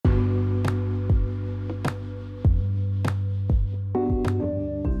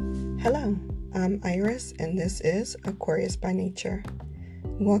Hello, I'm Iris, and this is Aquarius by Nature.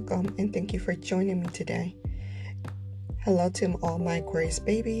 Welcome, and thank you for joining me today. Hello to all my Aquarius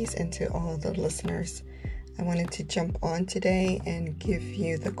babies and to all the listeners. I wanted to jump on today and give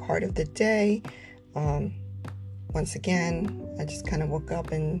you the card of the day. Once again, I just kind of woke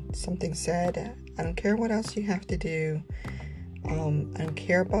up and something said, I don't care what else you have to do. I don't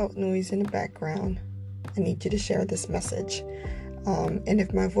care about noise in the background. I need you to share this message. And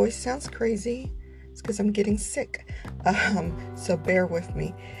if my voice sounds crazy, it's because I'm getting sick. So bear with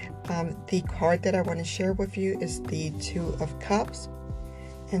me. The card that I want to share with you is the Two of Cups.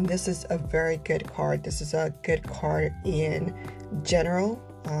 And this is a very good card. This is a good card in general.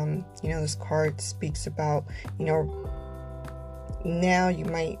 This card speaks about, now you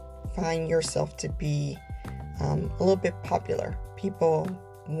might find yourself to be a little bit popular. People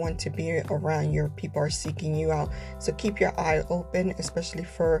want to be around you. People are seeking you out. So keep your eye open, especially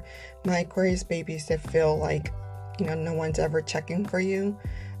for my Aquarius babies that feel like, no one's ever checking for you.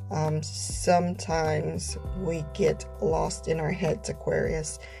 Sometimes we get lost in our heads,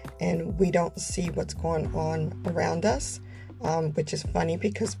 Aquarius, and we don't see what's going on around us, which is funny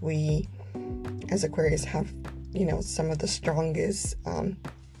because we, as Aquarius, have, some of the strongest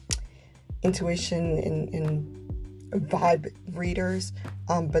intuition and vibe readers,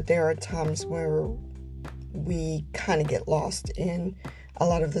 but there are times where we kind of get lost in a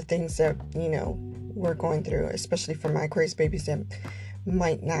lot of the things that we're going through, especially for my Aquarius babies that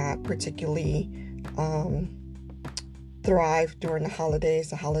might not particularly thrive during the holidays.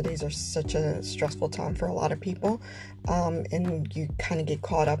 The holidays are such a stressful time for a lot of people, and you kind of get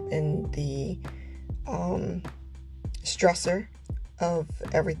caught up in the stressor of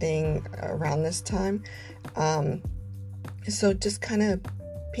everything around this time. So just kind of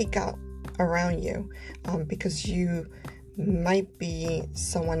peek out around you, because you might be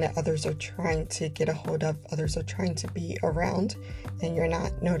someone that others are trying to get a hold of, others are trying to be around, and you're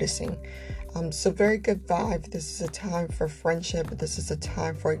not noticing. So very good vibe. This is a time for friendship. This is a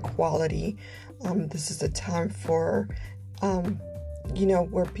time for equality. This is a time for,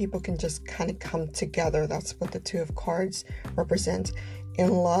 where people can just kind of come together. That's what the Two of Cards represent. In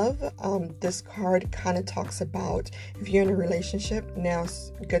love, this card kind of talks about if you're in a relationship,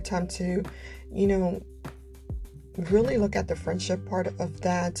 now's a good time to, really look at the friendship part of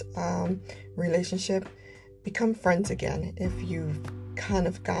that relationship. Become friends again if you've kind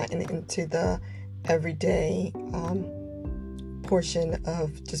of gotten into the everyday portion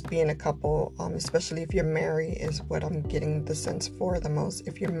of just being a couple, especially if you're married is what I'm getting the sense for the most.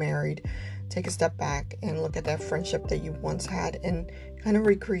 If you're married, take a step back and look at that friendship that you once had and kind of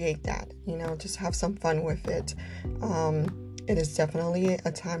recreate that, just have some fun with it. It is definitely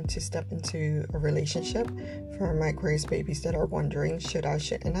a time to step into a relationship for my Aquarius babies that are wondering, should I,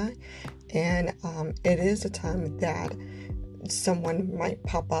 shouldn't I? And it is a time that someone might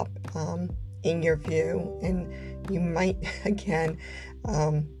pop up in your view, and you might, again,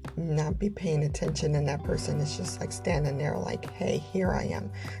 not be paying attention, and that person is just like standing there like, hey, here I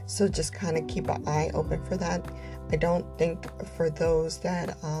am. So just kind of keep an eye open for that. I don't think for those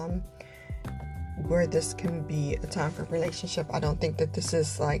that where this can be a time for relationship, I don't think that this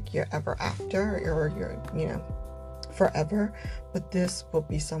is like your ever after or your forever, but this will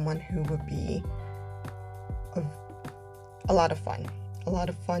be someone who would be a lot of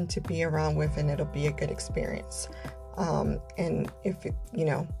fun to be around with, and it'll be a good experience. And if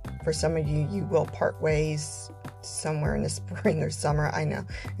for some of you will part ways somewhere in the spring or summer. I know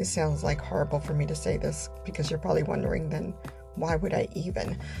it sounds like horrible for me to say this because you're probably wondering, then why would I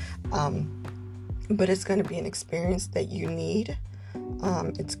even? But it's going to be an experience that you need.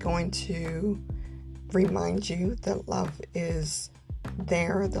 It's going to remind you that love is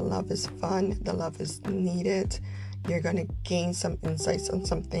there, the love is fun, the love is needed. You're going to gain some insights on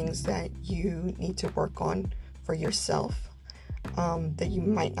some things that you need to work on for yourself, that you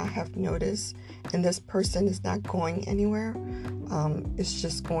might not have noticed. And this person is not going anywhere. It's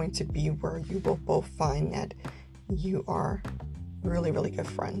just going to be where you will both find that you are really, really good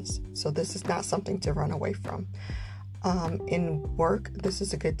friends. So this is not something to run away from. In work, this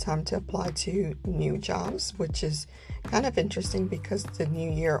is a good time to apply to new jobs, which is kind of interesting because the new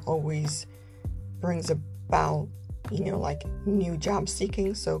year always brings about, like new job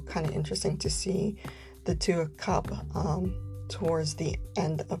seeking. So kind of interesting to see the Two of Cups towards the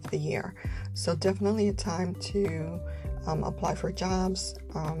end of the year. So definitely a time to apply for jobs,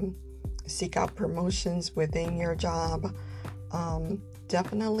 seek out promotions within your job.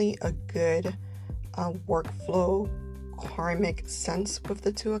 Definitely a good workflow karmic sense with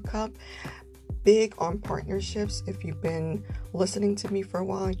the Two of Cups. big on partnerships. If you've been listening to me for a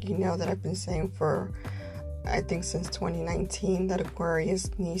while, you know that I've been saying for, I think since 2019, that Aquarius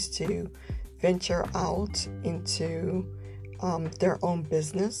needs to venture out into their own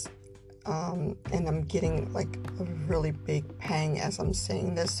business. And I'm getting like a really big pang as I'm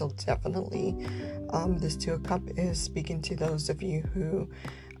saying this. So definitely this Two of Cups is speaking to those of you who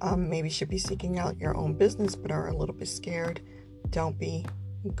maybe should be seeking out your own business but are a little bit scared. Don't be.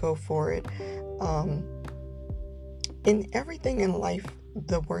 Go for it. In everything in life,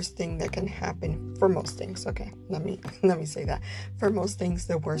 the worst thing that can happen, for most things, okay, let me say that. For most things,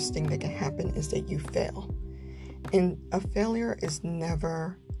 the worst thing that can happen is that you fail. And a failure is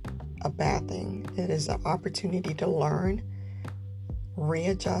never a bad thing. It is an opportunity to learn,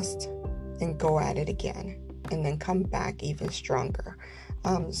 readjust, and go at it again, and then come back even stronger.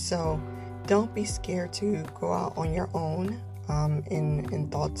 So don't be scared to go out on your own in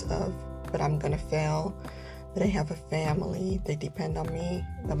thoughts of, but I'm gonna fail, but I have a family, they depend on me,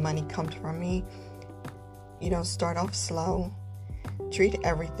 the money comes from me. Start off slow. Treat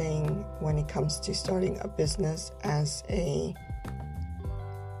everything when it comes to starting a business as a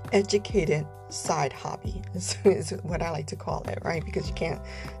educated side hobby is what I like to call it, right? Because you can't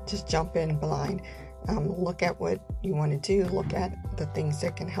just jump in blind. Look at what you want to do, look at the things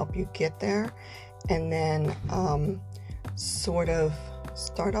that can help you get there, and then sort of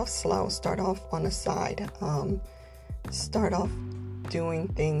start off slow, start off on the side, start off doing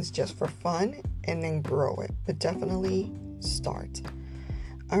things just for fun, and then grow it, but definitely start.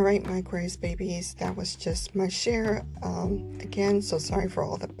 All right, my Aquarius babies, that was just my share. Again, so sorry for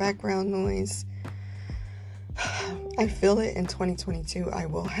all the background noise. I feel it in 2022. I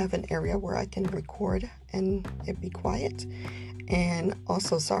will have an area where I can record and it be quiet. And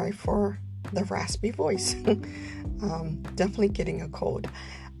also sorry for the raspy voice. Definitely getting a cold.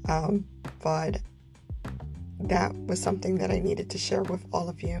 But that was something that I needed to share with all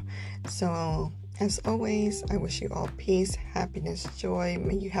of you. So as always, I wish you all peace, happiness, joy.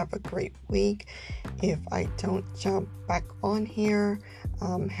 May you have a great week. If I don't jump back on here,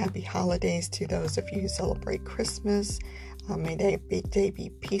 happy holidays to those of you who celebrate Christmas. May that day be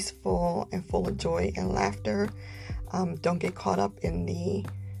peaceful and full of joy and laughter. Don't get caught up in the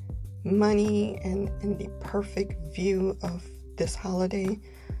money and in the perfect view of this holiday.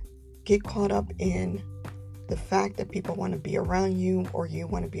 Get caught up in the fact that people want to be around you, or you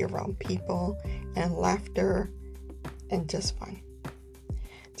want to be around people, and laughter and just fun.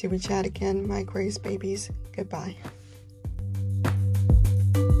 Till we chat again, my Aquarius babies. Goodbye.